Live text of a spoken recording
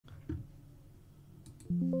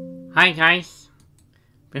Hi guys,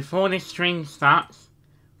 before this stream starts,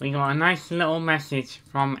 we got a nice little message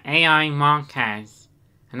from AI Marquez,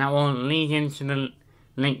 and that will lead into the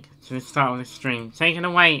link to the start of the stream. Take it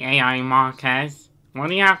away, AI Marquez. What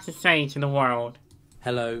do you have to say to the world?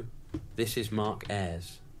 Hello, this is Mark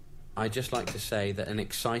Ayres. I'd just like to say that an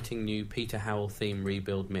exciting new Peter Howell theme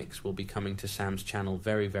rebuild mix will be coming to Sam's channel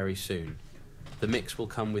very soon. The mix will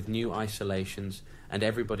come with new isolations, and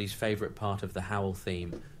everybody's favourite part of the Howell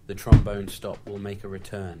theme, the trombone stop, will make a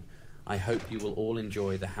return. I hope you will all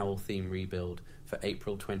enjoy the Howell theme rebuild for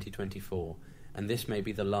April 2024, and this may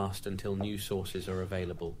be the last until new sources are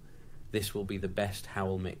available. This will be the best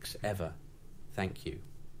Howell mix ever. Thank you.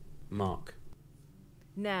 Mark.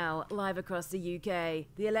 Now, live across the UK,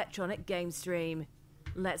 the electronic game stream.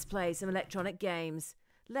 Let's play some electronic games.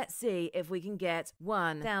 Let's see if we can get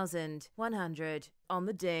 1,100 on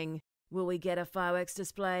the ding. Will we get a fireworks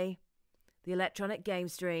display? The electronic game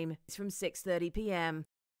stream is from 6:30 p.m.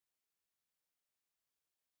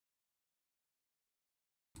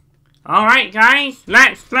 Alright guys,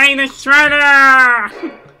 let's play the shredder!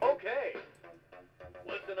 Okay,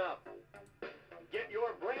 listen up. Get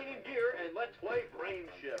your brain in gear and let's play Brain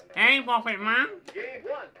Shift. Hey, Buffett Man. Game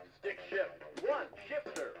 1, stick shift. 1,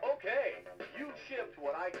 shifter. Okay, you shift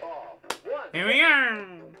what I call 1. Here we go.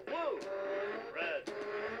 Blue, red.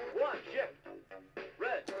 1, shift.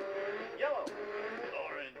 Red, yellow,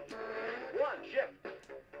 orange. 1, shift.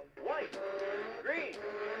 White, green,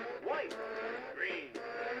 white, green.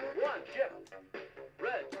 1, shift.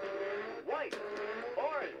 Red, white,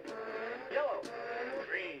 orange, yellow,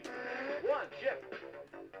 green. 1, shift.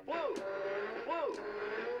 Blue, blue,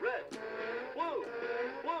 red, blue,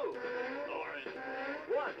 blue, orange.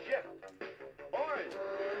 1, shift. Orange,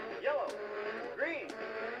 yellow, green,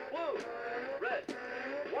 blue, red,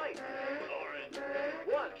 white, orange.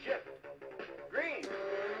 1, shift. Green,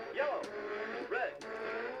 yellow, red,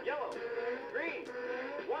 yellow, green,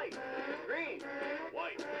 white, green,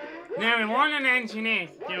 white. Now we want an engineer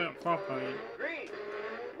to do it properly. Green,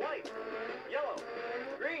 white, yellow,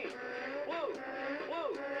 green, blue,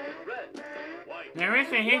 blue, red, white. There is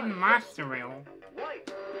a hidden master reel,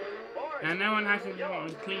 White, orange, and no one hasn't yellow,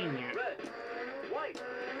 gotten clean yet. red, white,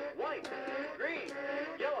 white, green,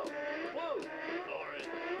 yellow, blue, orange.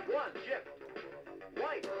 1, shift.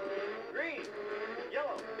 White, green,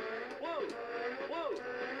 yellow, blue, blue,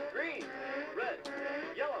 green, red,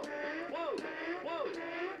 yellow, blue, blue,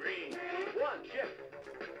 green. 1, shift.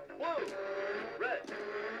 Blue, red,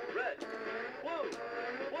 red, blue,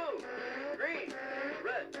 blue, green,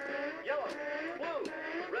 red, yellow, blue,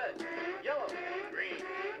 red, yellow, green.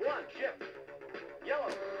 1, shift.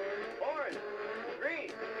 Yellow, orange, green,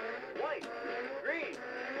 white, green,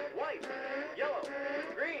 white, yellow,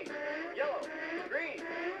 green, yellow, green,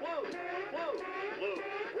 blue, blue, blue.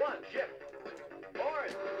 1, shift.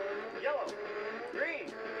 Orange, yellow,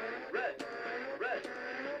 green, red, red,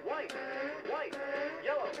 white, white,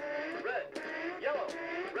 yellow, red, yellow,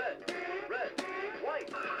 red, red, white.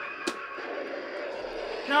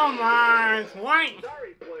 Come on, white!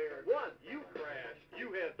 Sorry, player. 1, you crashed.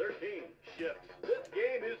 You had 13 shifts. This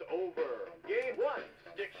game is over. Game 1,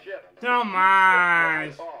 stick shift. Come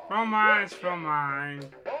on! Come on, come on.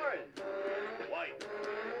 Orange, white.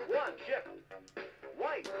 1, shift.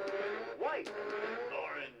 White, white,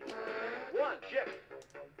 orange. 1, shift.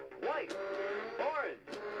 White, orange,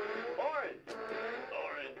 orange,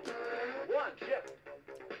 orange. 1, shift.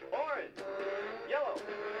 Orange, yellow,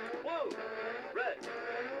 blue, red,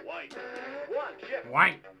 white. 1, shift.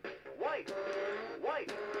 White. White,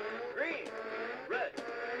 white, green, red,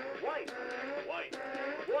 white, white.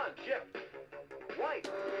 1, shift. White,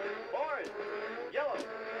 orange, yellow,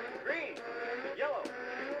 green, yellow,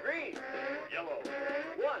 green, yellow.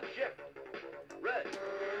 1, shift. Red,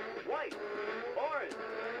 white, orange,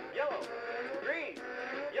 yellow, green,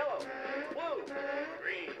 yellow, blue,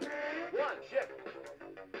 green. 1, shift.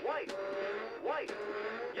 White, white,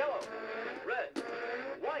 yellow, red,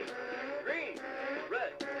 white, green,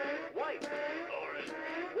 red, white, orange.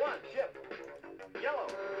 1, shift. Yellow,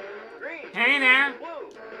 green, Hey now. blue,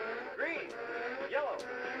 green, yellow,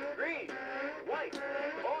 green, white,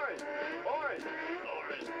 orange, orange,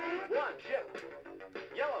 orange. 1, shift.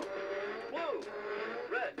 Yellow, blue,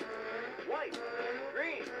 red, white,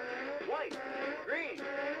 green, white, green,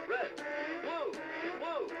 red, blue,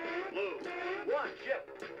 blue, blue. 1, shift.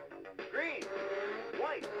 Green,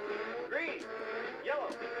 white, green, yellow,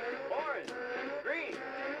 orange, green,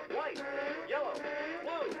 white, yellow,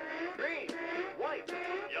 blue, green, white,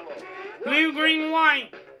 yellow. Blue, green,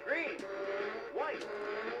 white. Green, white,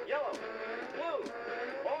 yellow, blue,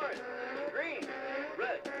 orange, green,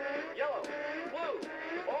 red, yellow, blue,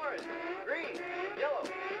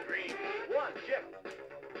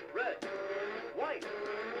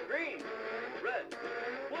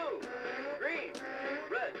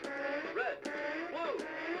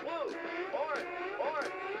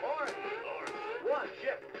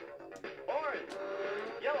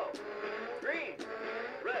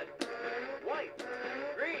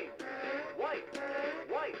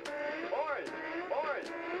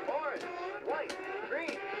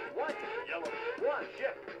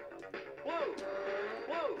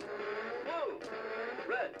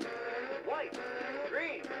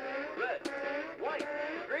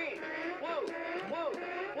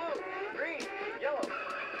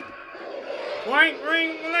 White,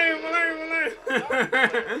 green, blue, blue,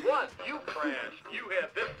 blue. One, you crashed. You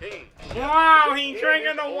have 15. Wow, he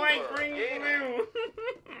triggered the white, green, blue.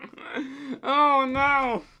 Oh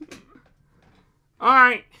no.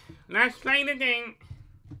 Alright, let's play the game.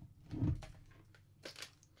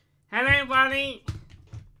 Hello, buddy.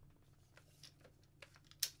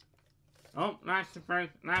 Oh, that's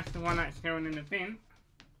the one that's going in the bin.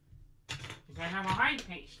 Because I have a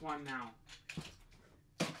high-pitched one now.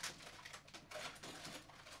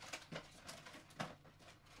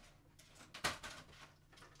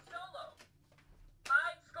 Solo.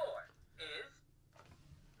 High score is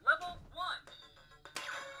level 1.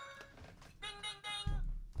 Ding, ding, ding.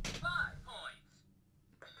 5 points.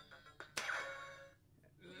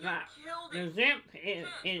 That, Killed the it. zip,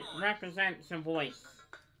 it represents a voice.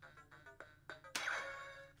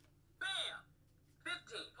 Bam.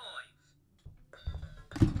 15 points.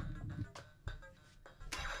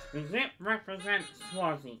 The zip represents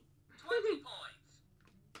Swazi. 20 points.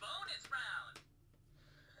 Bonus round.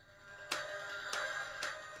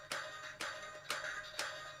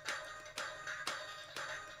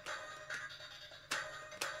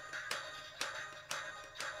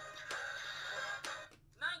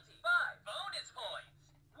 Bonus points.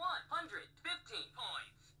 115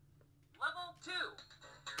 points. Level 2.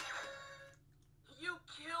 You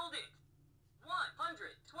killed it.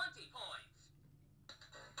 120 points.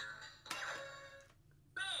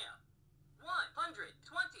 Bam.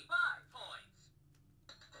 125 points.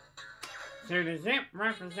 So the zip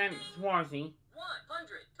represents Swazi.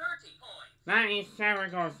 130 points. That is Sarah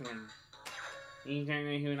Gosling. You don't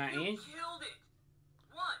know who that You is? killed it.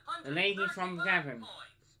 The lady from 135 Devon.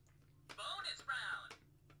 points. Bonus round.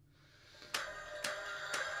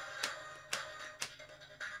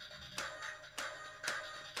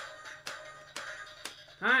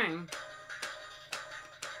 Hi. 90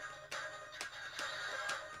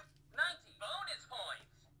 bonus points.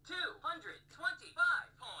 225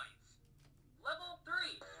 points. Level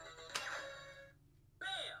 3.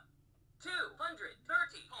 Bam.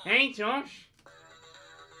 230 points. Hey, Josh.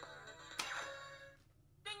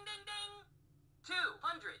 Ding, ding, ding. 235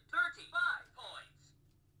 points.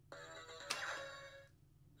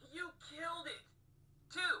 You killed it.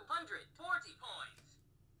 240 points.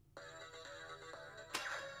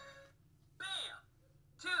 Bam.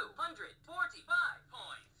 245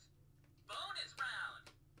 points. Bonus round.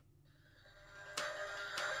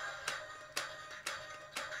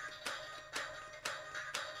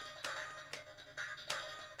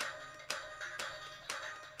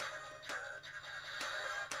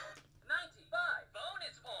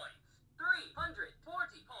 Bonus points.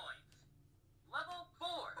 340 points. Level 4.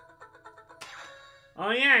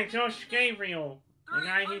 Oh yeah, Josh Gabriel. The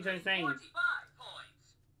guy who does 345 AIDS.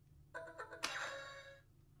 points.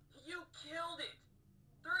 You killed it.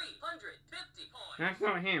 350 points. That's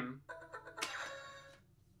not him.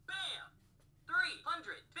 Bam.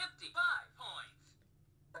 355 points.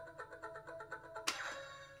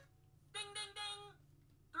 Ding, ding, ding.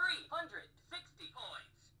 360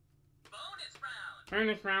 points. Bonus round.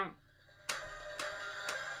 Bonus round.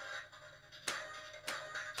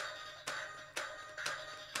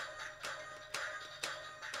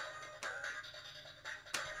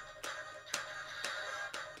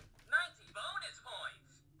 Bonus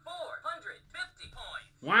points. 450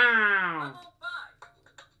 points. Wow. Level 5.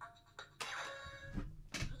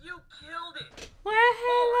 You killed it. Well,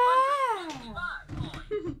 455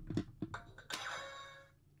 points.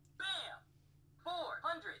 Bam.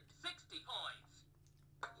 460 points.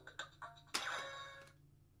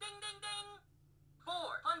 Ding, ding, ding.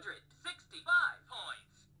 465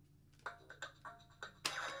 points.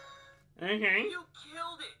 Okay. You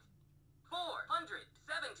killed it.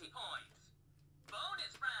 470 points.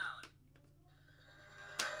 Bonus round.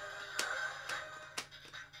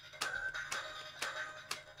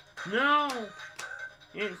 No.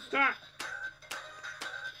 It's stuck.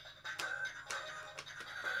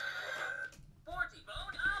 40 bone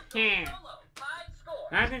Yeah. solo. 5 score.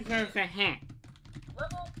 That deserves a hat.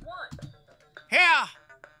 Level 1. Here!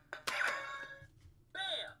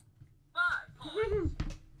 Bam. 5 points.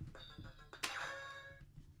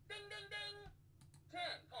 Ding, ding, ding. 10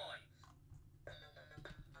 points.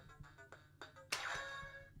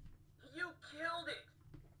 You killed it.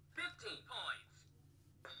 15 points.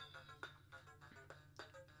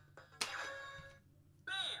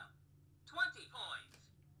 Bam. 20 points.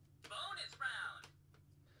 Bonus round.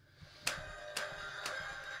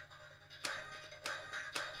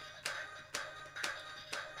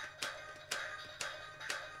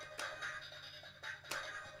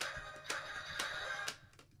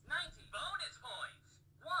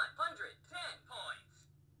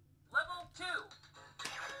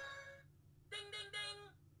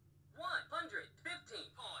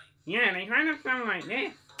 Yeah, they kind of sound like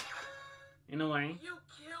this. In a way. You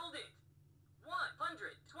killed it.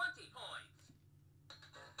 120 points.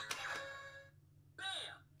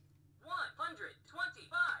 Bam. 125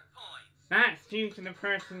 points. That's due to the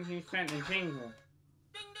person who sent the jingle.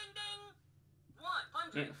 Ding, ding, ding.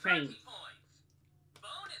 130 It fades. points.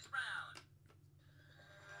 Bonus round.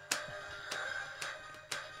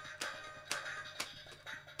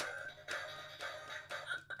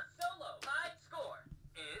 Solo high score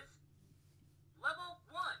is level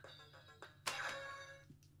 1.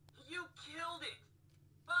 You killed it.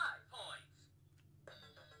 5 points.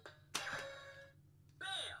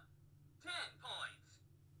 Bam. 10 points.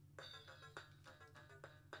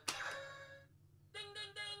 Ding,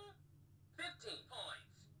 ding, ding. 15 points.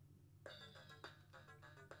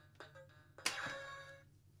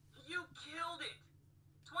 You killed it.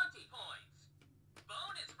 20 points.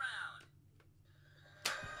 Bonus round.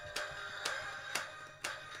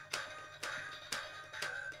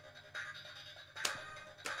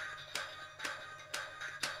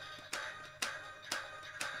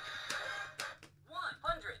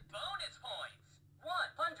 Bonus points.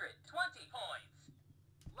 120 points.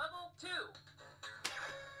 Level 2.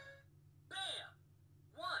 Bam.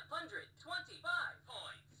 125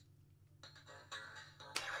 points.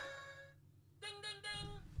 Ding, ding, ding.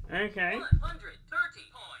 Okay.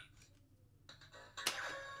 130 points.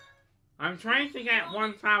 I'm trying to get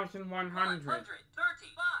 1,100. 135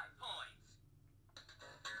 points.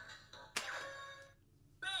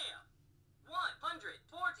 Bam.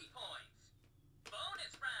 140 points.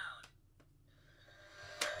 Bonus round.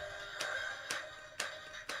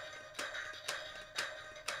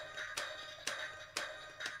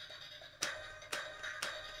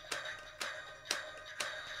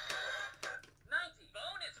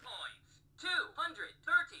 Bonus points.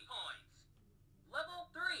 230 points. Level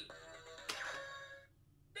 3.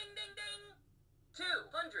 Ding, ding, ding. 235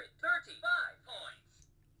 points.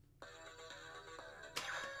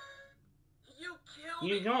 You killed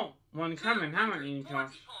You it. got one coming, haven't you, 240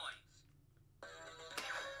 Josh? points.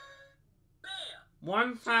 Bam.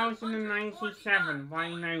 1,097 by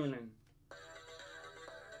Nolan.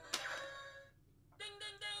 Ding,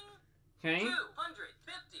 ding, ding. Okay.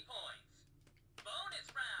 250 points. Bonus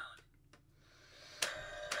round.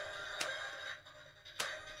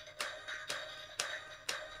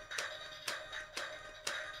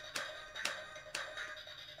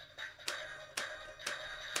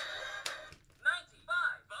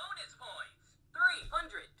 Bonus points.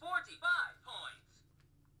 345 points.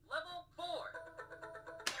 Level 4.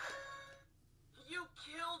 You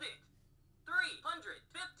killed it.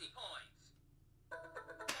 350 points.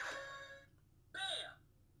 Bam.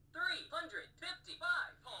 355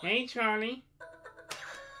 points. Hey, Charlie.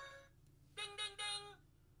 Ding, ding, ding.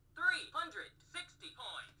 360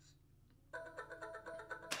 points.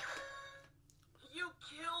 You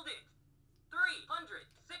killed it.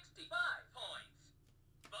 365 points.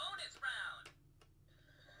 Bonus round.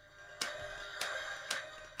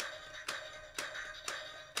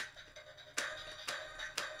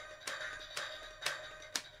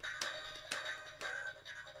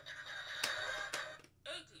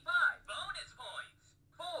 Bonus points.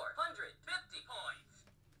 450 points.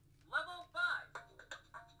 Level 5.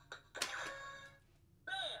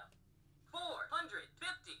 Bam.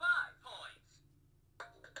 455 points.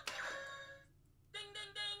 Ding,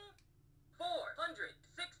 ding, ding.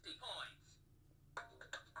 460 points.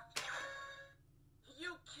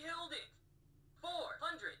 You killed it.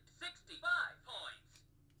 465 points.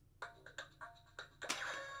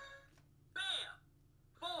 Bam.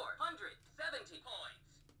 470 points.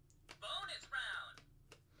 Bonus round.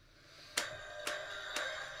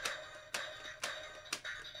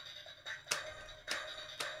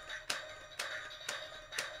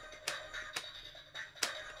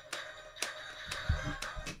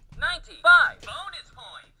 Bonus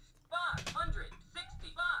points.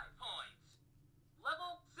 565 points.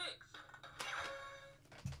 Level 6.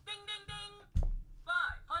 Ding, ding, ding.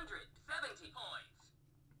 570 points.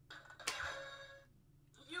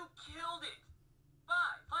 You killed it.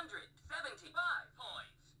 575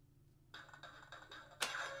 points.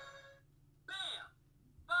 Bam.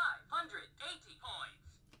 580 points.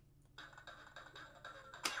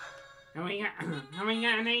 How we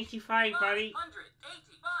got an 85, buddy?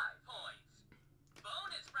 585 points.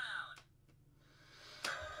 Bonus round.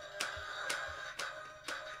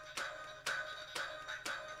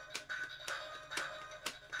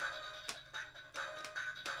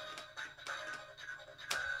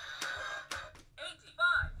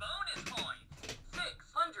 Bonus points.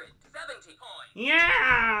 670 points.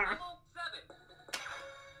 Yeah! Level 7.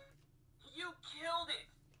 You killed it.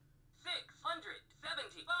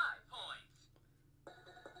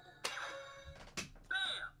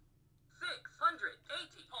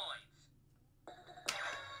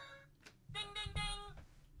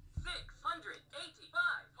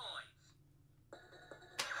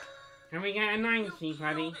 Can we get a 90, You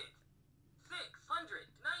buddy? killed it.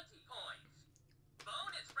 690 points.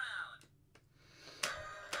 Bonus round.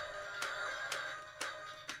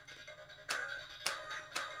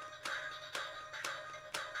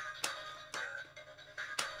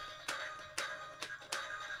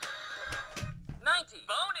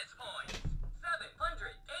 Bonus points.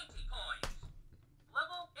 780 points.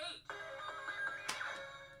 Level 8.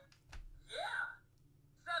 Yeah.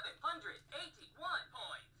 781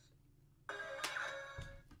 points.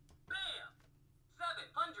 Bam.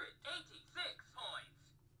 786 points.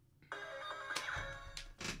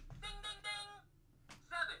 Ding ding ding.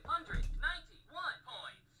 791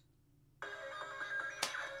 points.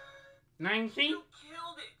 90? You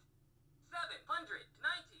killed it. 796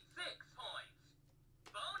 points.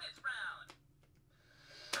 Bonus round.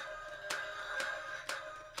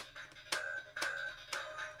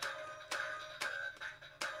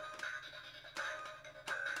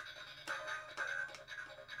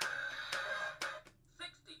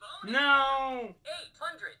 No!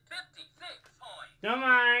 856 points.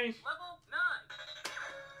 Dumbass! Level 9.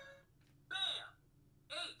 Bam!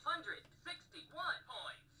 861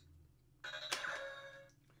 points.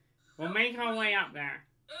 We'll make our way up there.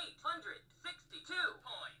 862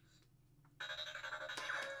 points.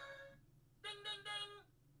 Ding ding ding!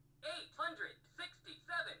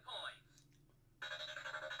 867 points.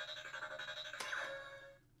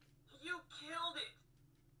 You killed it!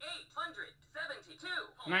 872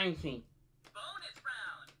 points. 90. Bonus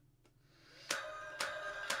round.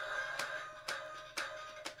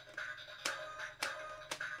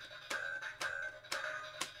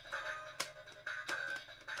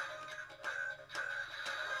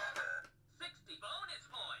 Bonus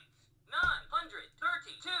points.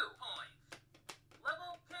 932 points.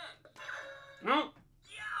 Level 10. Oh!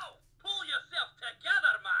 Yo! Pull yourself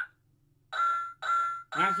together, man!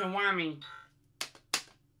 That's a whammy.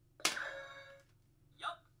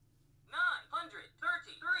 Yup.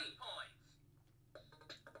 933 points.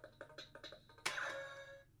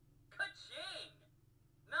 Ka-ching!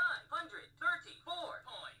 934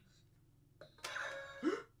 points.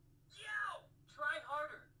 Yo! Try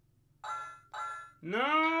harder.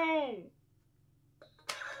 No!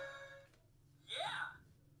 Yeah!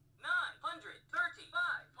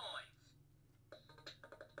 935 points.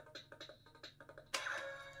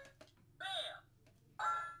 Bam!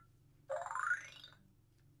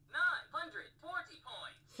 940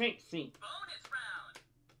 points. 60. Bonus round.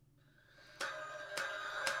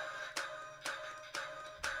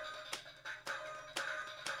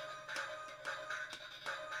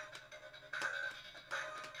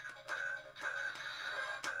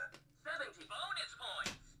 Bonus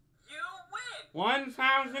points. You win.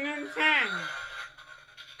 1010.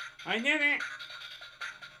 I did it.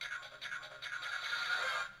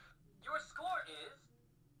 Your score is,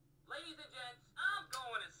 ladies and gents, I'm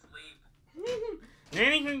going to sleep.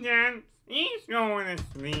 Ladies and gents, he's going to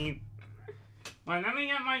sleep. Well, let me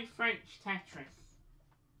get my French Tetris.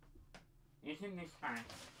 It's in this bag.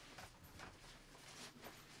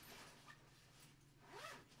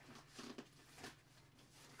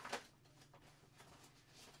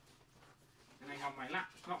 And I got my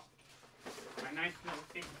laptop. My nice little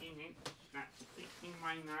 15-inch. That's 16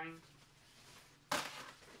 by 9.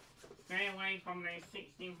 Stay away from those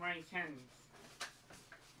 16 by 10s.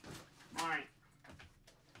 Alright.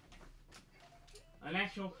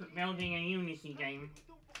 Unless you're building a Unity game,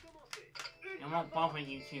 it won't bother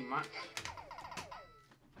you too much.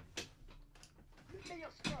 Le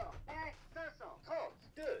meilleur score est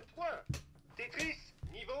 532 points. Tetris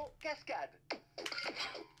niveau cascade.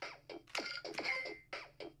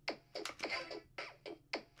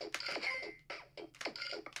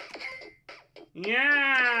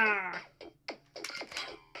 Yeah!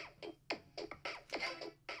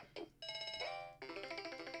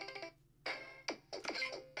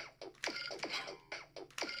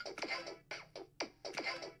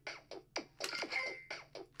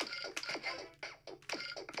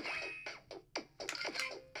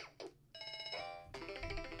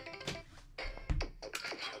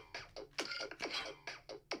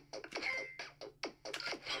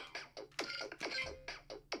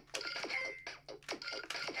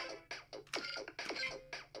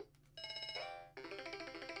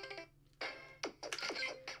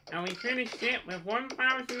 And we finished it with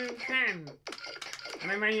 1010.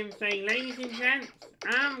 And I made him say, ladies and gents,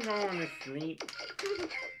 I'm going to sleep.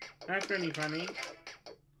 That's really funny.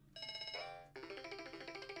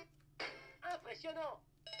 Impressionnant.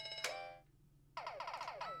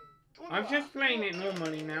 I'm just playing it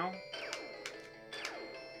normally now.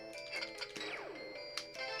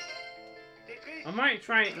 Tetris I might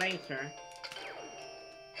try it later.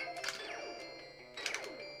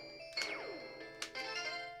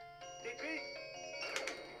 Tetris.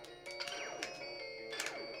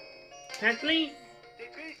 Tetris?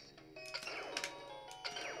 Tetris.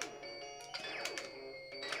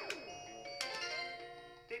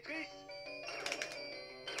 Tetris. Tetris?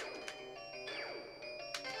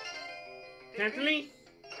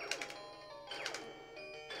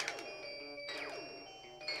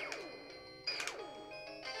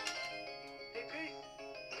 Tetris.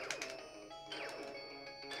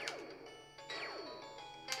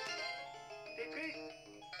 Tetris.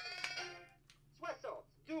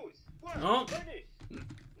 72 points. Oh. Bonus.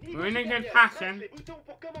 We're in a good supérieur. pattern. Presse les boutons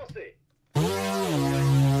pour commencer.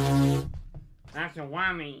 That's a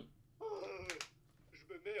whammy. Je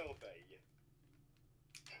me mets en veille.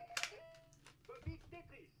 Bobby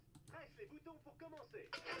Tetris. Presse les boutons pour commencer.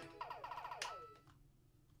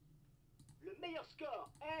 Le meilleur score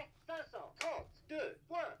est 532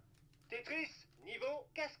 points. Tetris, niveau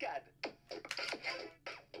cascade.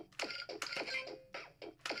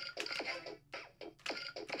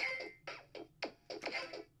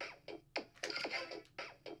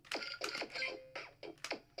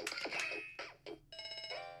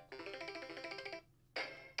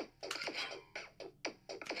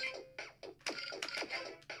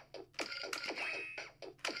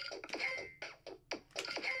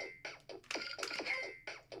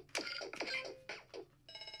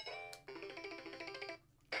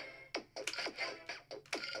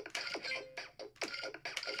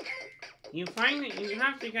 You find that you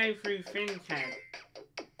have to go through FinTech.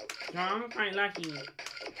 So I'm quite lucky.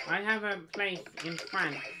 I have a place in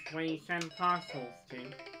France where you send parcels to.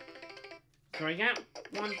 So I get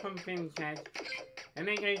one from FinTech, and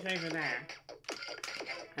it goes over there.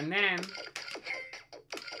 And then,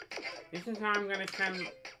 this is how I'm going to send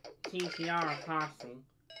TCR a parcel.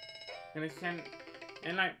 I'm going to send,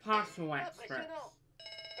 they're like parcel experts.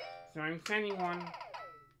 So I'm sending one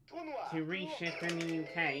to reship in the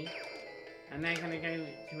UK. And they're gonna go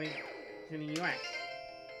to the US.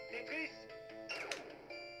 Tetris.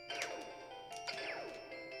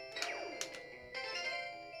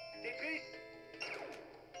 Tetris.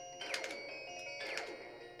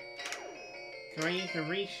 So I use a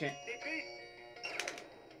reship Tetris.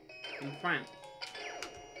 in France.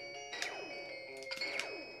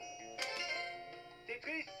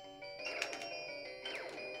 Tetris.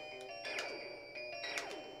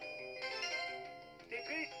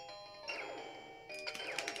 Tetris.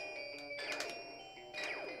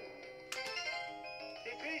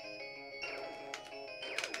 Tetris.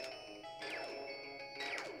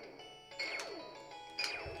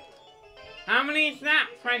 How many is that,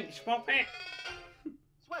 French Poppet?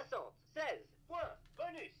 76 points.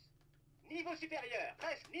 Bonus. Niveau supérieur.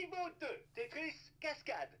 Presse niveau 2. Tetris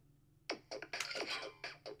cascade.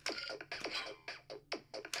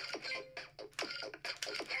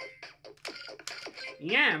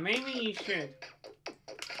 Yeah, maybe you should.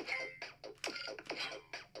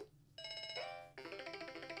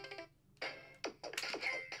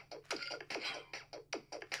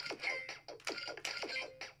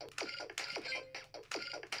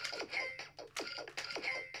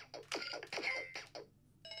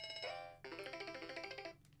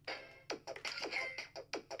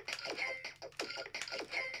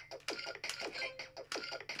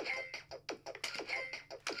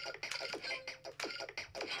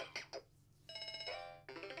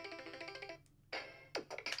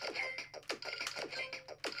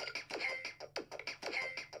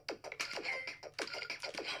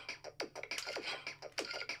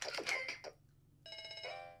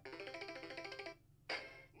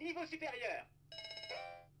 Niveau supérieur.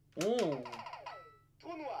 Oh.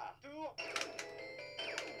 Trou noir. Tour.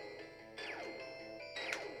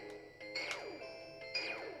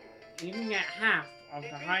 You can get half of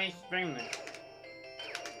the highest bonus.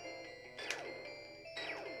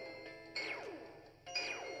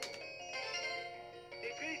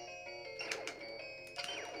 Tetris.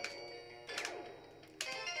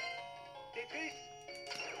 Tetris.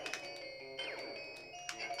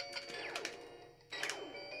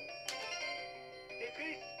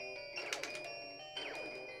 Tetris.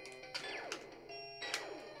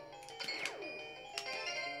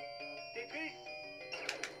 Tetris.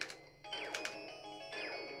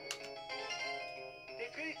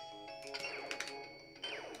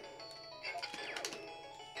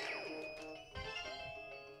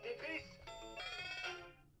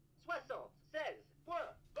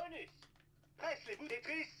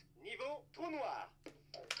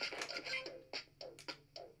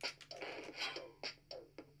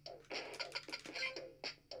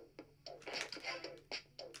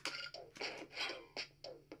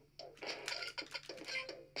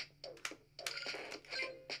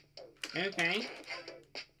 Okay.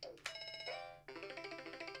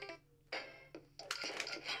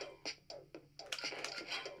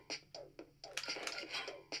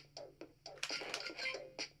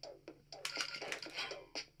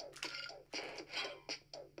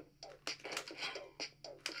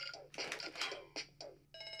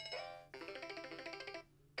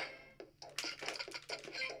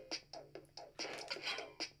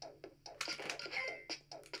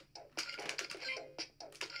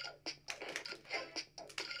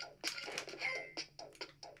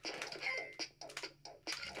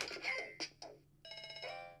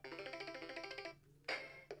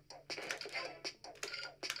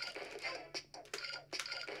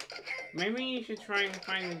 Maybe you should try and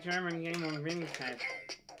find the German game on Vinted.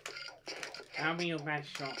 That'll be your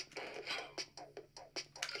best shot.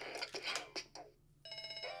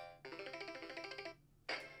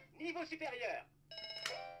 Niveau supérieur.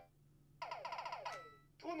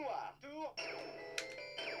 Trou noir. Tour.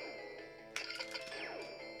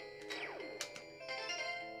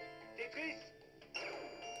 Tetris.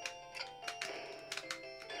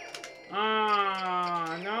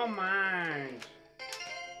 Oh, no man.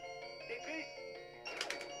 Tetris.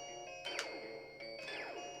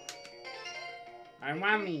 I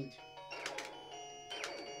whammied.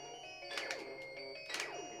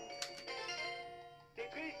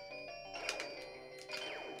 Tetris.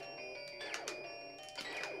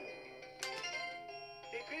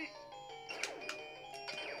 Tetris.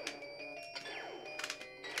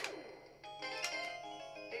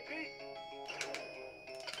 Tetris.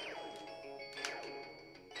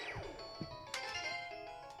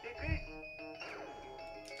 Tetris.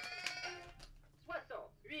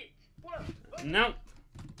 68 points. Nope.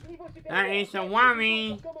 Niveau supérieur. That is a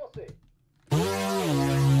whammy. Pour commencer.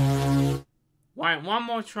 Right, one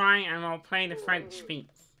more try and I'll play the French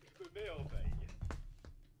beats. Je me mets en veille.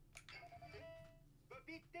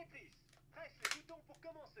 Bobby Tetris. Presse le bouton pour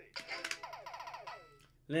commencer.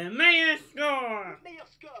 The meilleur score! Le meilleur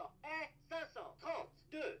score est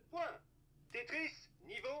 532 points. Tetris,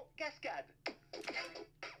 niveau cascade.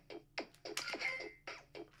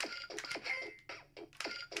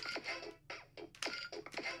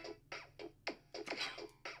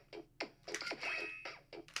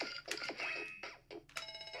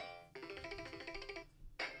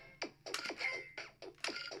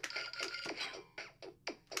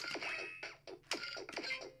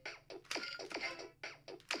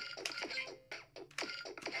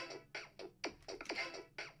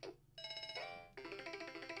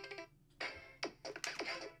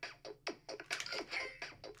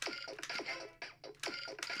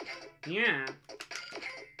 Yeah.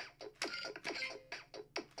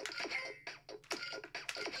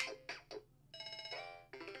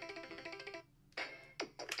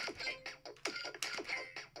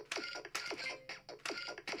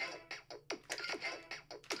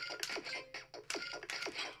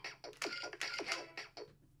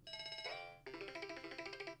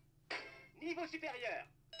 Niveau supérieur.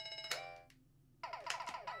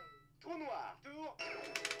 Trou noir. Tour.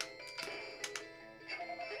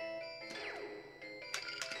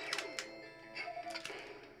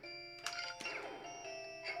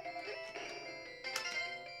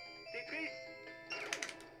 Tetris.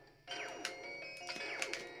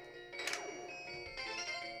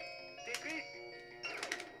 Tetris.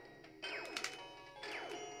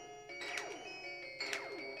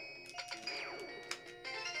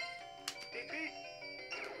 Tetris.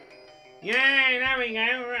 Yay, there we go.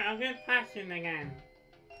 A good passing again.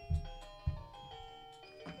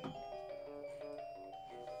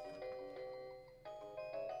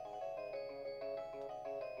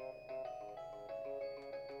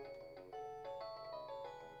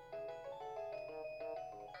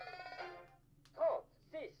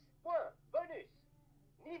 Points. Bonus.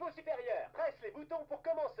 Niveau supérieur. Presse les boutons pour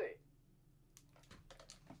commencer.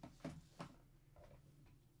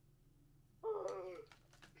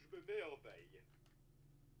 Je me mets en veille.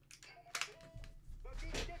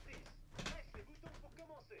 Bobby Tetris. Presse les boutons pour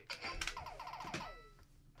commencer.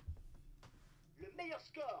 Le meilleur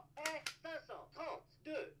score est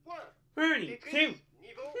 532 points. 32. Tetris,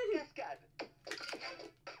 niveau cascade.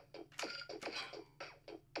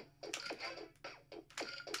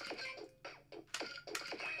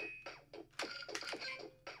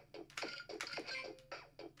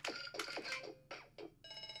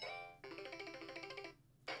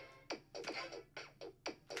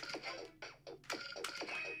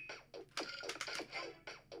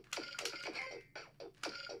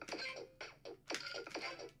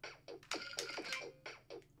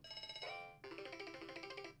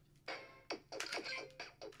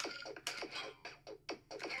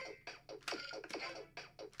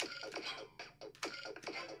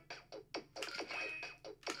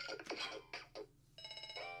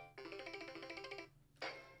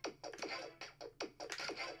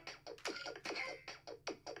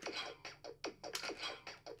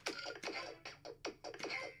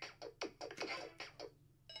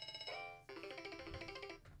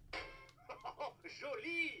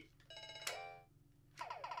 Vas-y.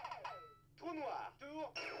 Trou noir,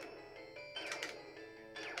 tour.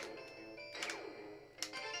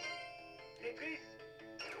 Tetris.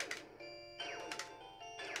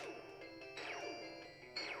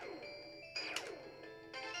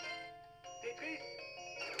 Tetris.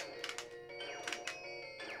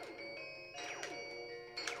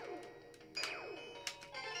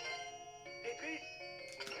 Tetris.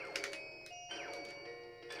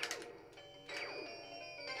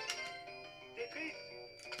 Tetris.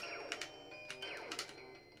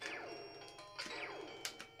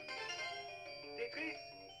 Tetris.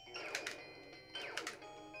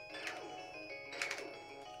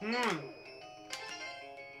 Come on.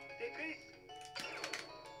 Tetris.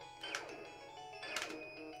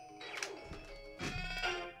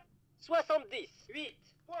 70, 8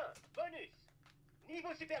 points, bonus.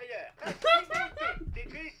 Niveau supérieur, reste niveau 2.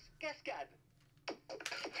 Tetris, cascade.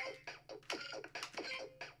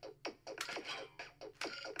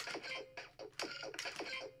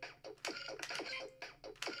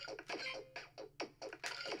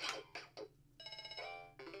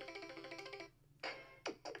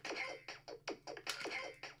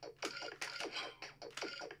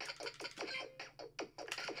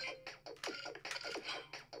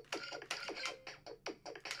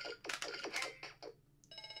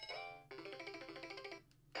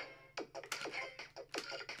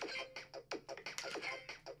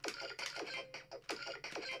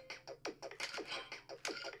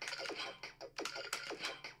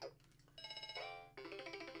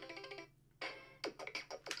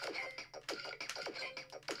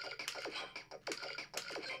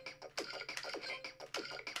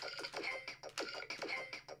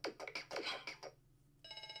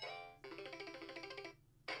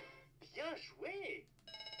 Bien joué.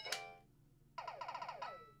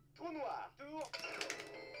 Trou noir, tour.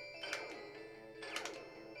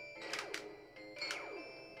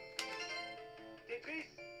 Tetris.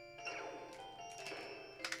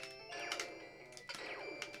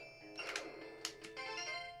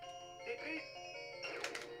 Tetris.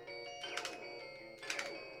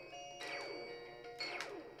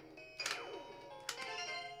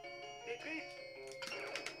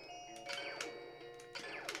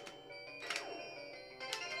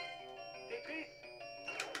 Tetris.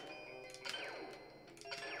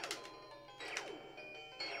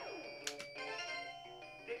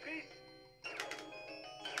 Tetris.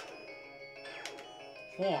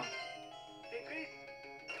 4. Tetris.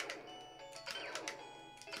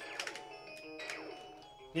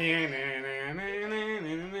 Yeah.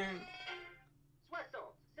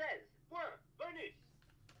 76 points, bonus.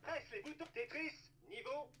 Presse les boutons. Tetris,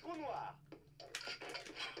 niveau trou noir.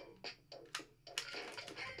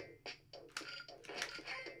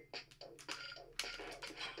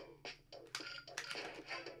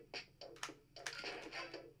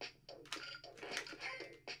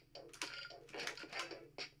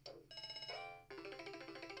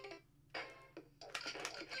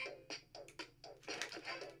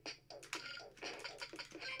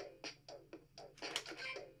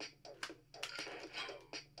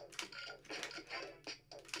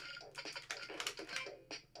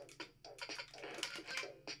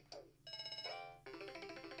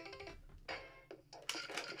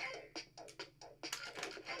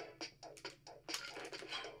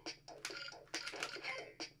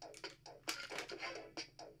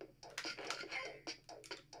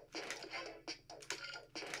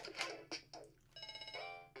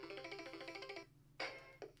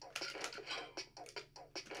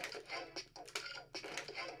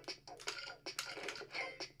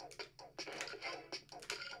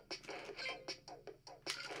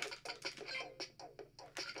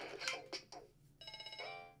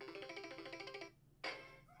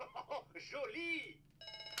 Joli.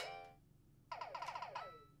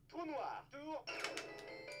 Trou noir, tour.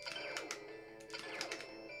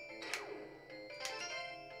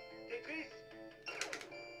 Tetris.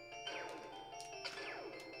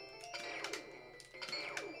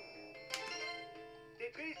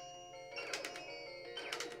 Tetris.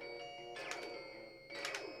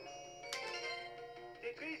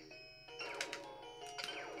 Tetris.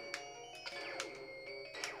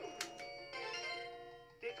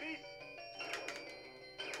 Tetris.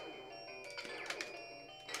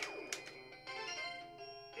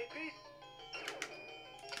 Tetris.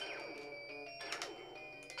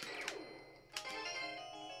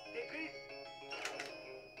 Tetris.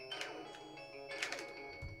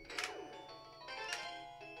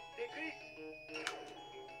 Tetris.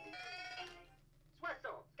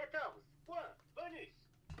 74 points, bonus.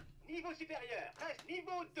 Niveau supérieur, reste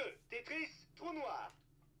niveau 2. Tetris, trou noir.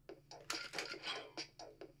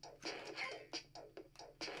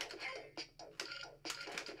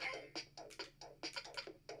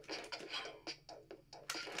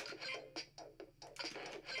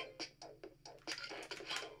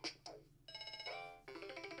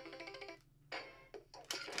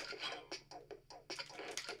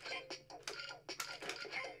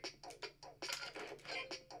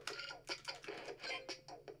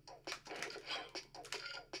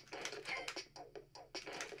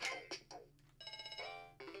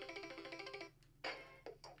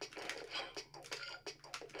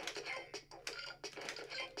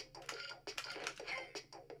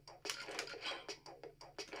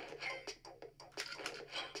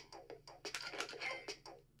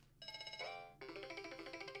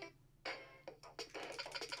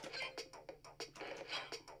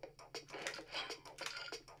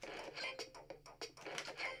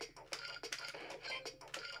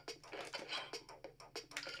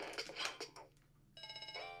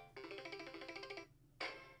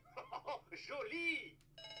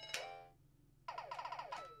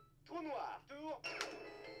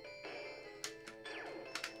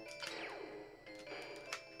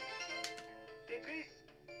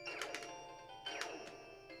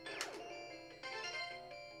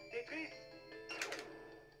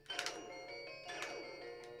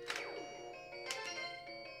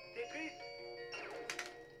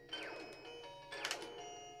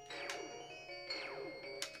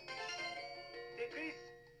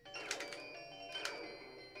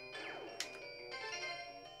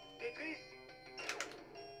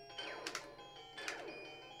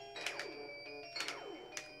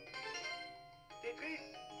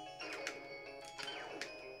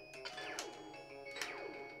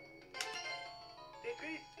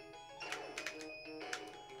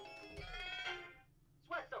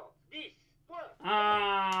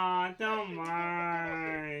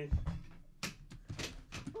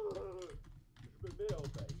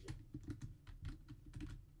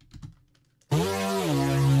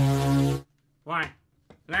 Right,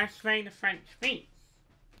 let's play the French beats.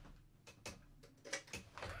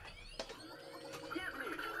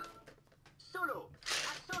 Bienvenue. Solo,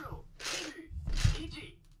 à solo, début,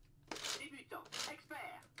 easy. Débutant,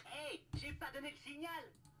 expert. Hey, j'ai pas donné le signal.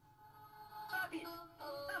 Pas vite,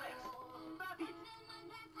 inverse, pas vite.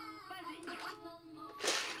 Vas-y.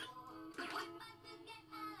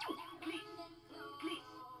 Glisse,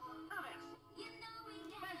 glisse, inverse.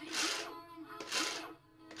 Vas-y.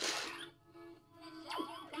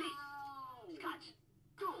 Glisse, scratch,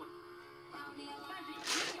 tourne. Vas-y. Pas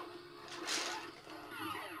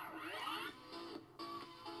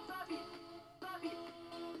vite,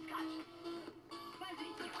 scratch. Vas-y.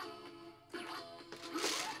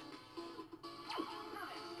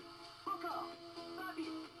 Encore, pas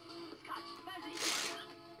vite, scratch, vas-y.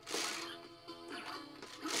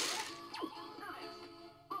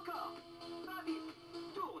 Encore, pas vite,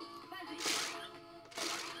 tourne, vas-y.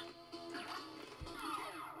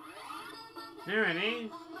 There it is.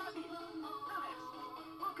 Pas vite, inverse.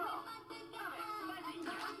 Encore, inverse, vas-y.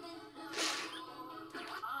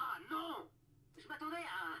 Ah non, je m'attendais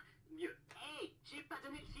à mieux. Hey, j'ai pas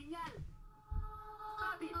donné le signal.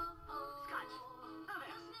 Pas vite, scratch,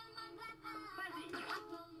 inverse. Vas-y.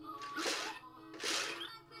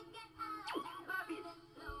 Pas vite,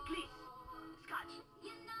 glisse, scratch.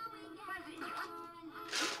 Vas-y.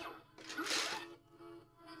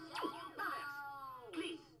 Inverse,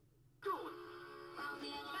 glisse, tourne.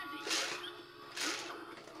 Vas-y.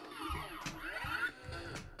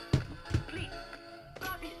 Glisse,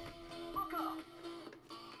 pas vite, encore.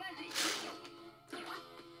 Vas-y.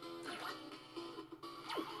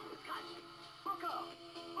 Scratch, encore,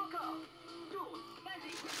 tourne,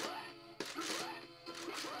 vas-y.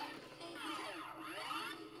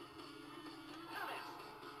 Inverse,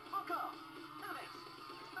 encore, inverse,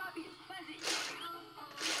 pas vite, vas-y.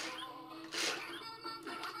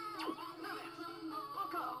 Inverse,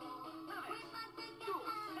 encore, inverse,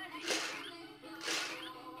 tourne, vas-y.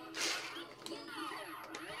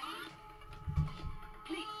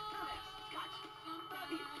 Glisse, inverse, scratch, pas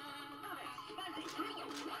vite, inverse, vas-y.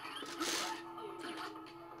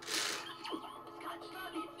 Scratch, pas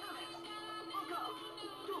vite, inverse, encore,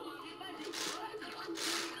 tourne, vas-y.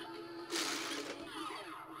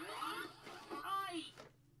 Aïe,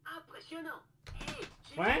 impressionnant. Hey,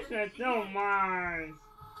 j'ai pas Where's donné the le signal. Mars?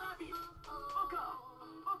 Pas vite,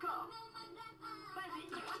 encore, vas-y.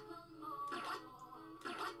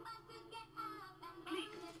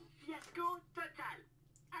 Glisse, fiasco total.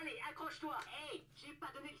 Allez, accroche-toi. Hey, j'ai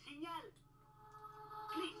pas donné le signal.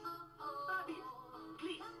 Glisse, pas vite,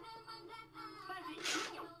 glisse. Vas-y.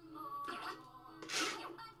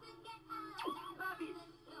 Pas vite,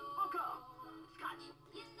 encore. Scratch.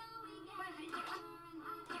 Vas-y. Inverse.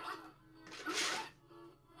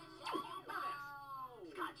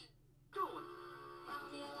 Scratch. Tourne.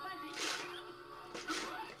 Vas-y.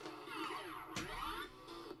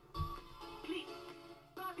 Glisse.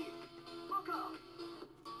 Pas vite. Encore.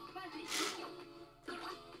 Vas-y.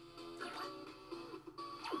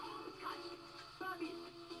 Scratch. Pas vite.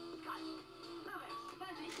 Scratch. Inverse.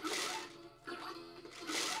 Vas-y.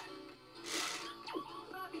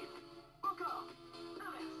 Pas vite. Encore.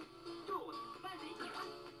 Inverse. Tourne. Vas-y.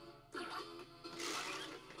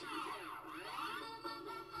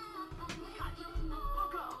 Scratch.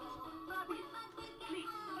 Encore. Pas vite.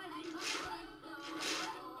 Glisse. Vas-y.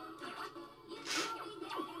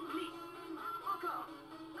 Glisse. Encore.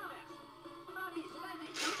 Inverse. Pas vite. Vas-y.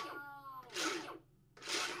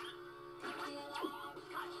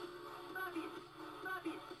 Scratch. Pas vite. Pas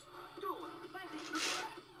vite. Tourne. Vas-y.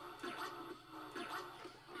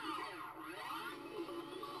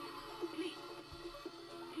 Glisse.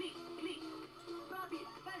 Glisse. Glisse. Pas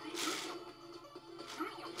vite. Vas-y.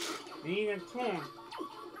 Need a tour.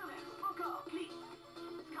 Inverse. Encore. Glisse.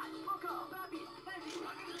 Scratch. Encore. Pas vite. Vas-y.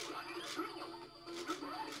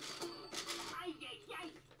 Aïe, aïe,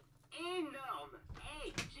 aïe. Énorme. Hey,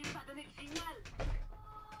 j'ai pas donné le signal.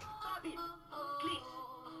 Pas vite. Glisse.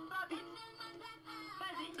 Pas vite.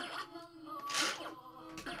 Vas-y.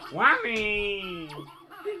 Whammy! Inverse.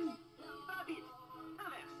 Pas vite.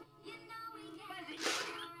 Inverse. Vas-y.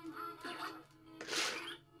 Inverse.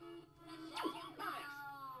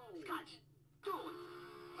 Scratch. Tourne.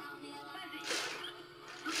 Vas-y.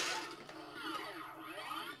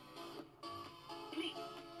 Glisse.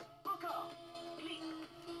 Encore. Glisse.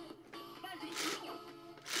 Vas-y.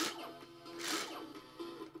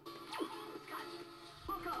 Scratch.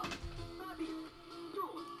 Encore. Pas vite.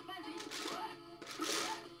 Tourne. Vas-y.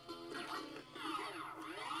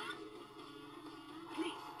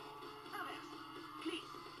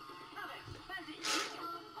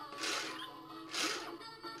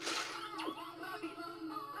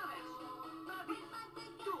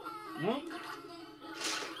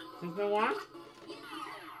 Is the one?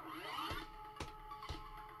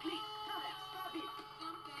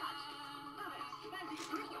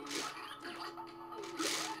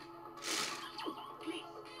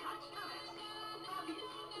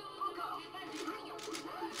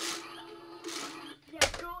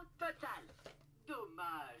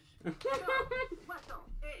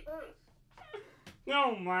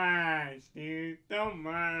 Don't mind, dude. Don't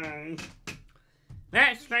mind.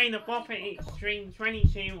 Let's play the Boppet Extreme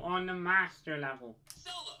 22 on the master level.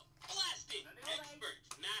 Solo, blasting, expert,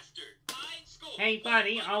 master, high score. Hey,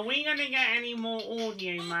 buddy, are we gonna get any more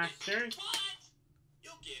audio masters? What?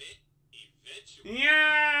 You'll get it eventually.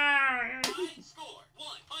 Yeah! High score,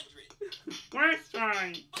 100. First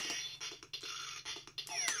try.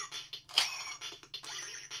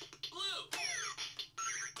 Blue.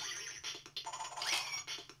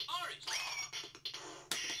 Orange.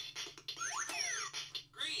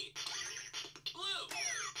 Green. Blue.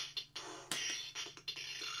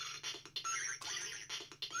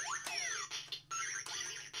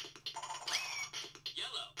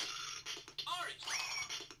 Yellow. Orange.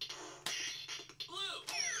 Blue.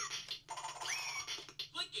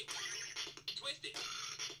 Flick it. Twist it.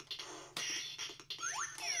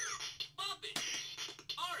 Bump it.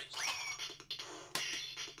 Orange.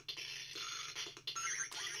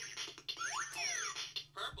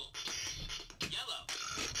 Purple. Yellow.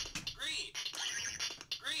 Green.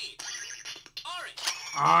 Green. Orange.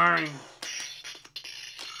 Orange.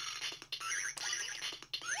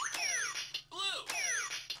 Blue.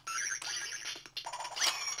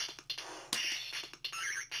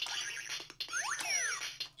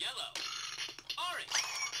 Yellow. Orange.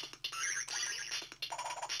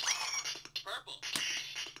 Purple.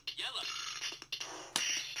 Yellow.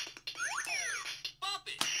 Bump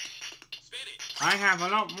it. Spin it. I have a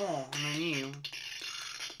lot more than you.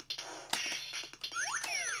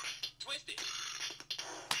 Twist it.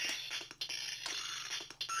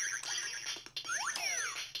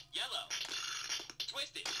 Yellow.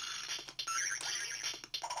 Twist it.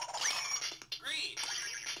 Green.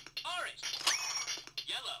 Orange.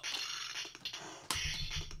 Yellow.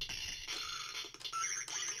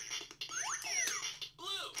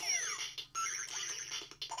 Blue.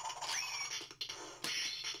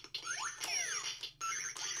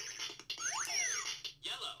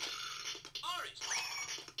 Yellow. Orange.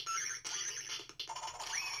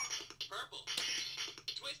 Purple.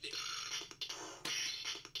 Twist it.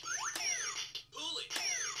 Pull it.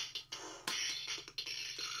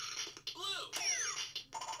 Blue.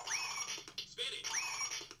 Spin it.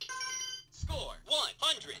 Score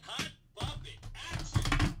 100. Hot, bump it,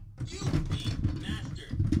 action. You beat master.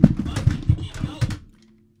 Bump it to keep going.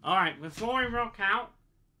 Alright, before we rock out,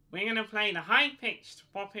 we're gonna play the high-pitched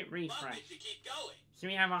Boppet Bump refresh. it to keep going. So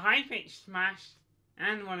we have a high-pitched smash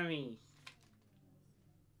and one of these.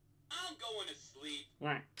 I'm going to sleep.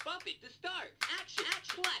 Right. Bump it to start. Action.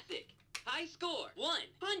 Classic. High score.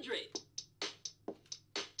 100.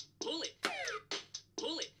 Pull it.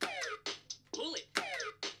 Pull it. Pull it.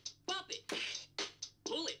 Bump it.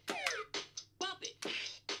 Pull it. Bump it.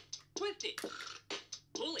 Twist it.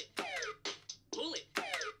 Pull it. Pull it.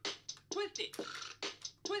 Twist it.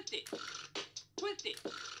 Twist it. Twist it.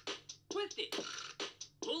 Twist it.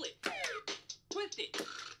 Pull it. Twist it.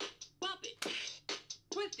 Bump it.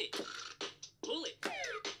 Twist it. Pull it.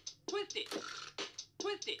 Twist it.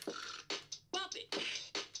 Twist it. Bump it.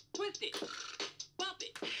 Twist it. Bump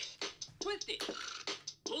it. Twist it.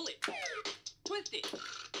 Pull it. Twist it.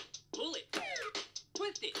 Pull it.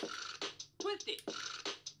 Twist it. Twist it.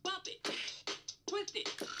 Bump it. Twist it.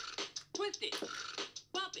 Twist it.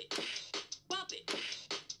 Bump it. Bump it.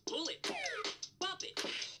 Pull it. Bump it.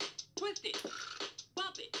 Twist it.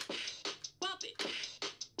 Bump it. Bump it.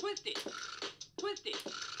 Twist it. Twist it.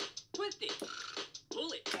 Twist it.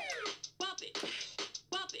 Pull it. Bump it.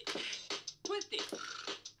 Bump it. Twist it.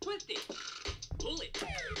 Twist it. Pull it.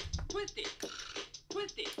 Twist it.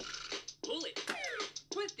 Twist it. Pull it.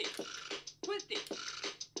 Twist it. Twist it.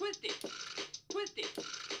 Twist it. Twist it.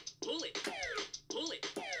 Pull it. Pull it.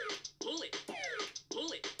 Pull it.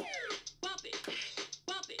 Pull it. Bump it.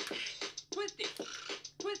 Bump it. Twist it.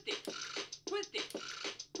 Twist it. Twist it.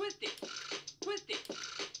 Twist it. Twist it.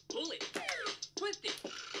 Pull it. Twist it.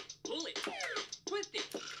 Pull it. Twist it.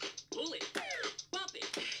 Pull it. Bump it.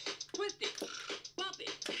 Twist it. Bump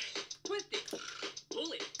it. Twist it.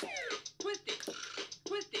 Pull it. Twist it.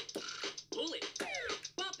 Twist it. Pull it.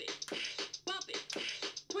 Bump it. Bump it.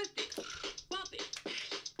 Twist it. Bump it.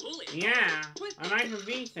 Pull it. Yeah, Twist and it. I can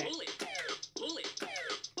beat it. Pull it. Pull it.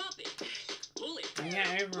 Bump it. Pull it. And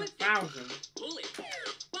get over Twist it. 1,000. Pull it.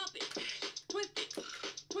 Bump it. Twist it.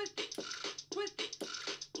 Twist it. Twist it.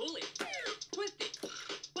 Pull it.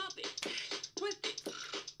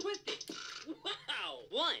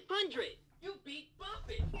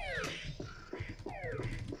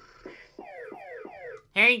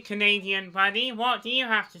 Hey, Canadian buddy, what do you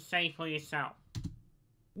have to say for yourself?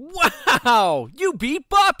 Wow! You beat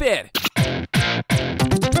Bop It!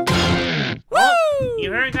 Oh, you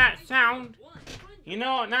heard that sound? You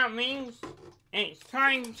know what that means? It's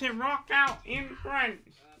time to rock out in French.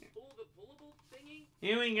 Pull the pullable thingy.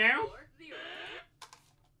 Here we go. Or the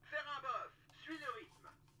Faire un boss, suis le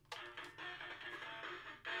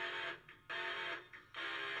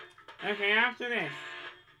rythme. Okay, after this.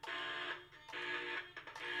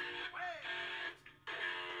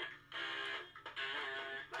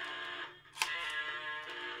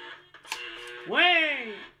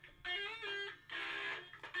 Way!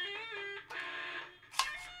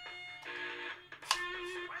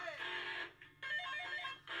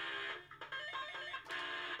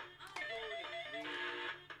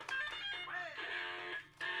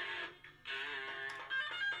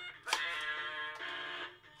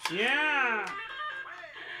 Yeah!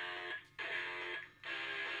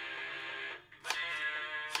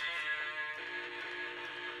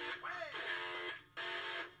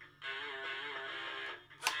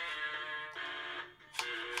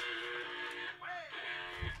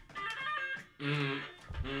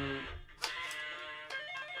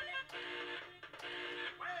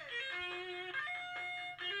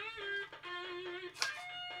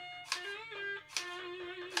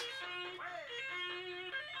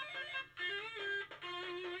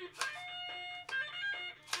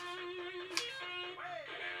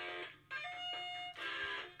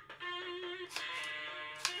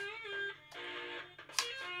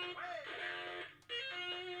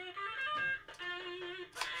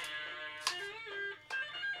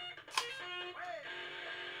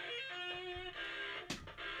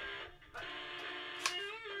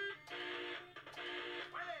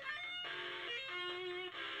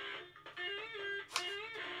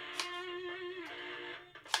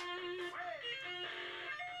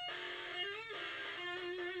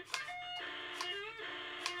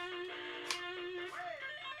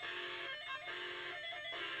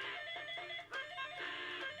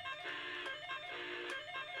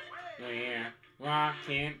 We're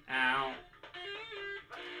rocking out.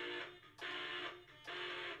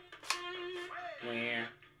 We're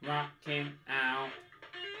rocking out.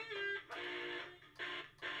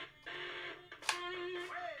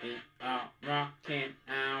 We are rocking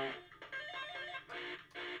out.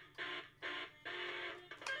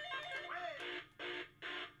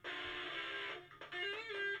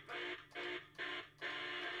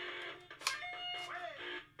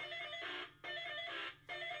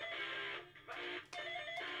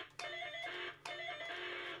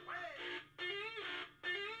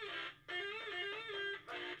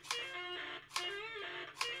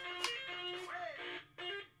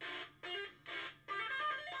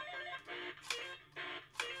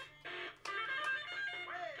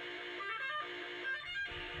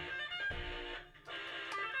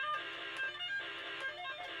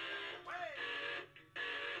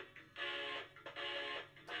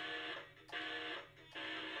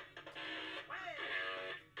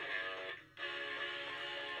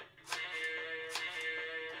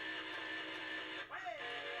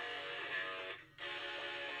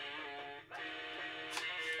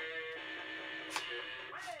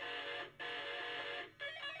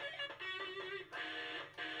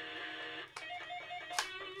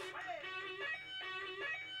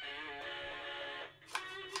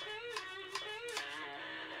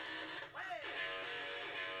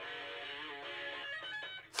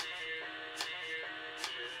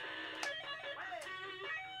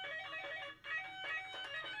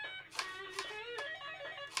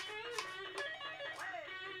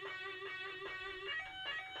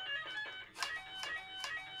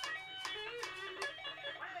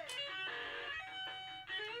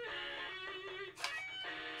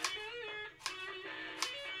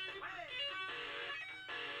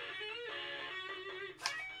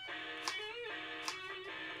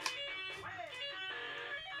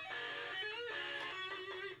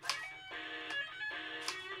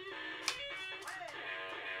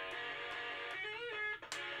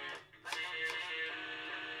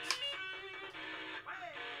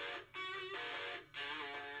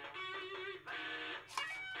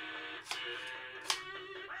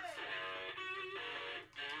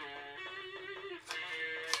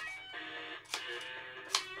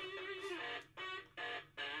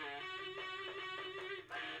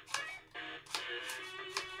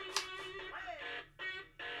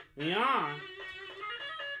 We are.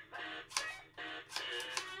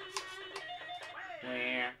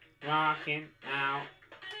 We're rocking out.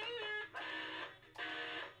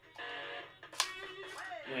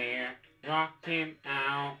 We're rocking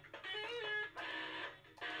out.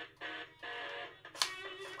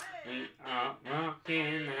 We are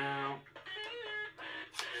rocking out.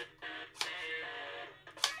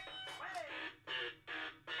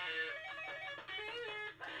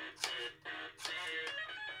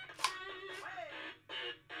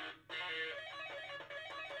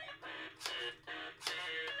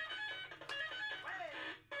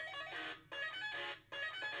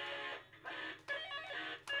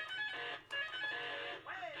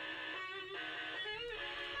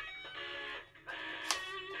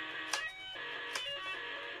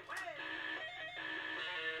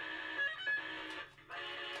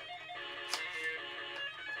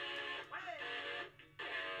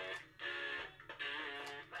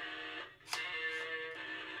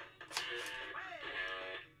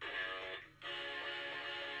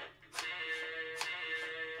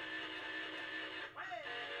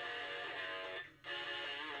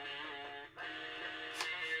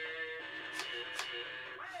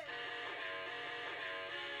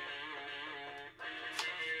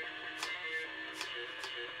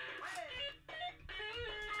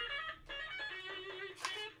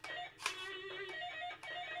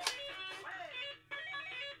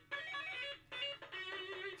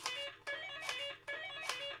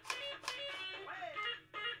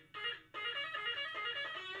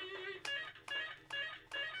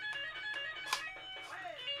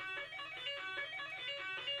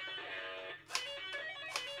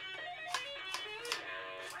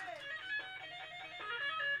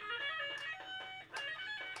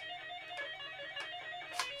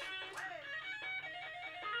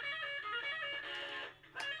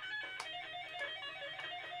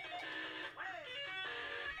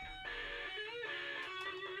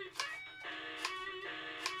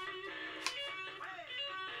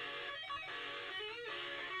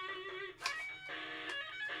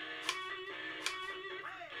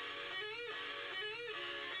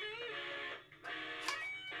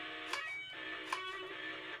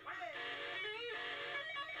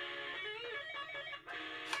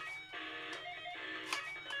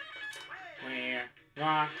 We're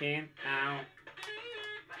rocking out.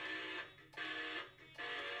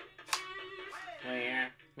 We're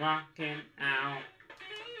rocking out.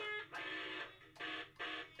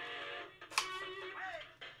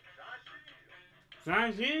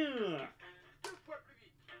 Zazoo!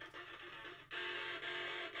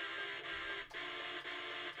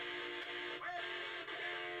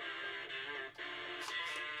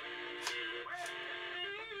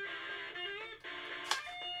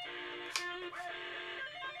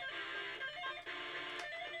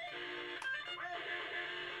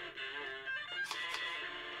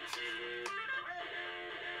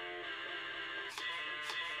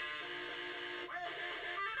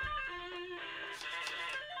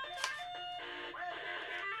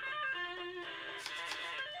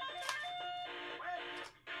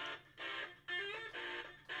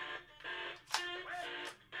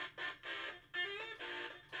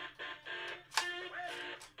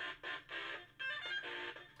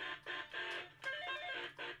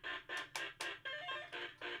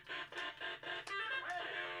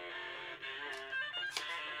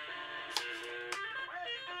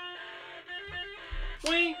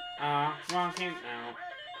 We are rocking out.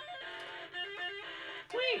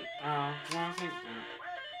 We are rocking out.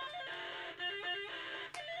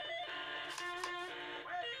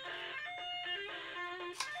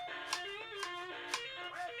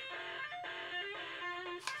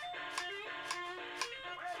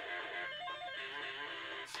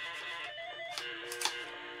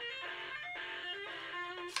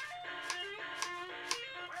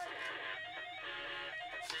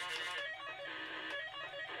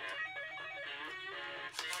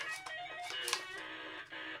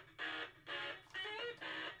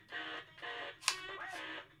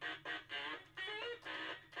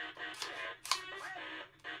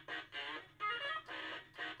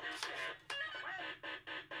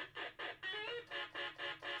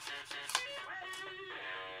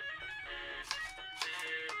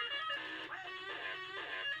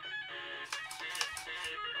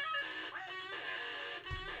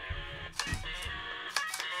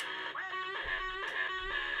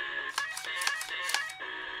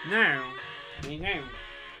 Now, we go.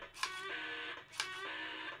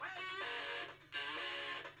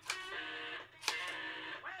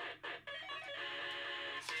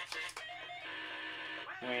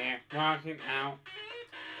 We're rocking out.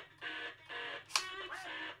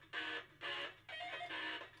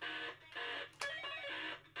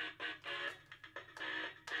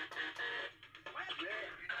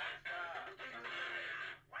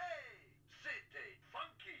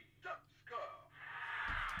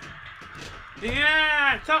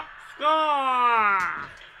 Yeah, top score!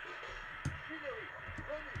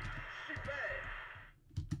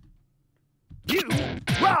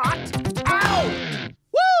 not! Ow!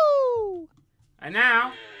 Woo! And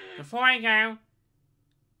now, before I go,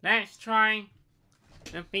 let's try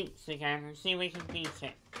the beats again and see if we can beat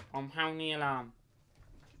it on Pound the Alarm.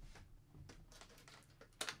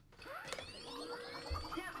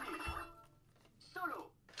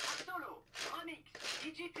 Solo, solo, remix,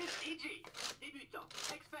 DJ plus DJ, débutant,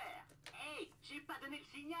 expert. Hey, j'ai pas donné le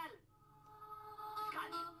signal.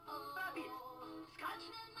 Scratch, pas vite, scratch.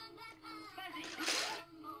 Vas-y.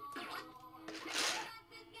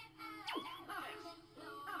 Inverse,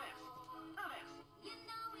 inverse, inverse.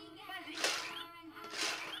 Vas-y.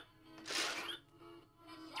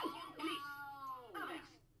 Glisse,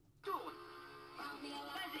 inverse, tourne.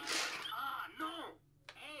 Vas-y. Ah non.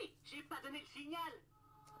 Hey, j'ai pas donné le signal.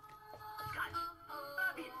 Scratch,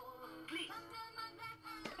 pas vite, glisse.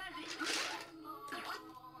 Vas-y.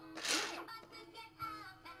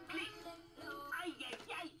 Glisse. Aïe,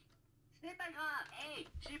 aïe, aïe. Ce n'est pas grave. Hey,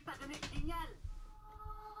 j'ai pas donné le signal.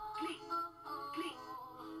 Glisse, glisse.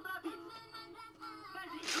 Pas vite.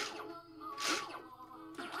 Vas-y.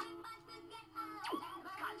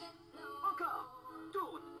 Scratch. Encore.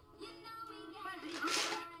 Tourne. Vas-y.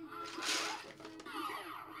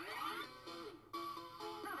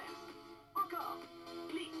 Inverse. Encore.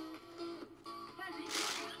 Glisse. Vas-y.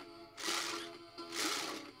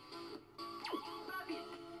 Pas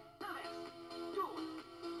vite. Inverse. Tourne.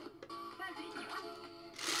 Vas-y.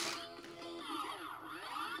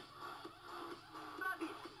 Pas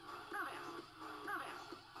vite. Inverse. Inverse.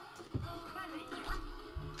 Vas-y.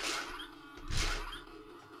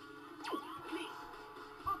 Glisse.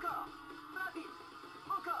 Encore. Pas vite.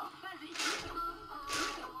 Encore. Vas-y.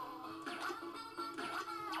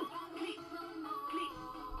 Glisse. Glisse.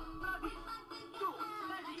 Pas vite. Tourne.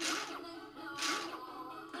 Vas-y.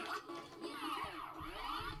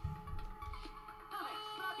 Inverse.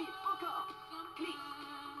 Pas vite. Encore. Glisse.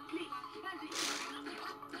 Glisse. Vas-y.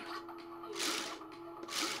 Inverse.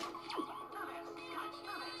 Scratch.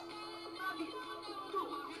 Inverse. Pas vite.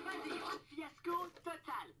 Tourne. Vas-y. Fiasco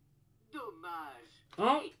total. Dommage.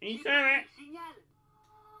 Oh, Hey, he j'ai said pas donné it. le signal.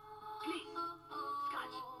 Glisse.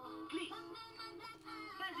 Scratch. Glisse.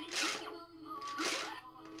 Vas-y.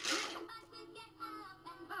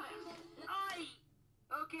 Inverse. Aïe.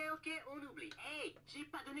 Ok, on oublie. Hey, j'ai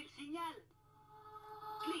pas donné le signal.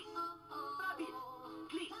 Glisse. Pas vite.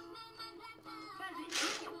 Glisse. Vas-y.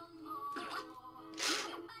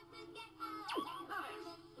 Inverse.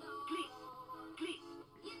 Glisse. Glisse.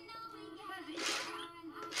 Vas-y.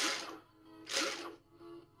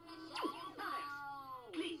 Inverse.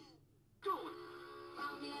 Glisse. Tourne.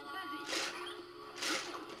 Vas-y.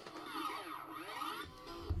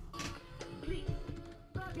 Glisse.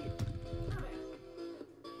 Pas vite. Inverse.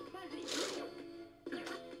 Vas-y.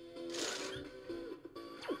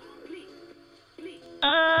 Glisse. Glisse.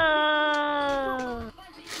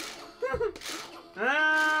 Vas-y.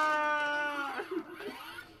 Ah!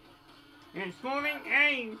 It's falling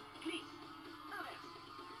aim. Glisse. Inverse.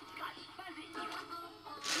 Scratch. Vas-y. Inverse.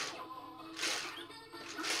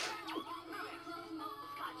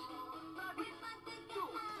 Scratch. Pas vite.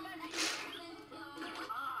 Tourne. Vas-y.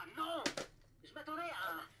 Ah non. Je m'attendais à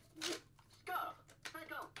un score.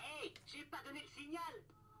 50. Hey, j'ai pas donné le signal.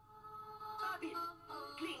 Pas vite.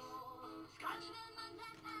 Glisse. Scratch.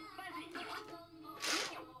 Vas-y.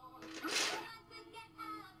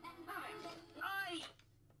 Inverse. Aïe.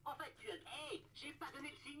 En fait, hey, j'ai pas donné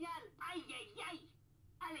le signal. Aïe, aïe, aïe.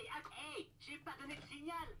 Allez, hey, j'ai pas donné le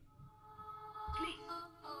signal. Glisse.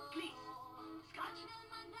 Glisse. Scratch.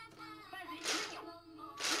 Vas-y.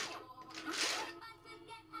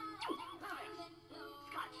 Inverse.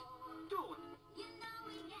 Scratch. Tourne.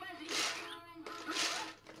 Vas-y.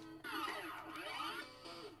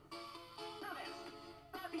 Inverse.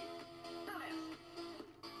 Pas vite. Inverse.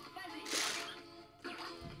 Vas-y.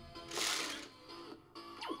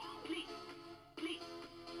 Glisse. Glisse.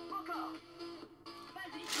 Encore.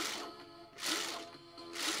 Vas-y.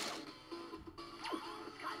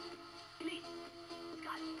 Scratch. Glisse.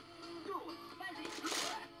 Scratch. Tourne. Vas-y.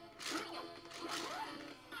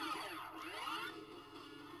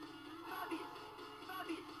 Pas vite. Pas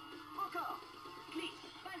vite. Encore. Glisse.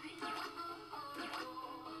 Vas-y.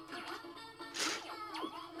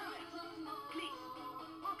 Inverse. Glisse.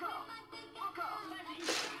 Encore. Encore. Vas-y.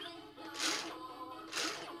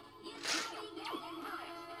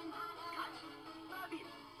 Scratch. Pas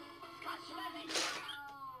vite. Scratch. Vas-y.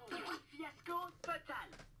 Fiasco total.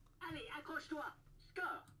 Allez, accroche-toi.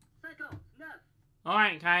 Score. 59.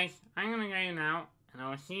 Alright guys, I'm gonna go now, and I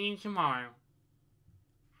will see you tomorrow.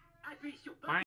 Appuie sur Bye.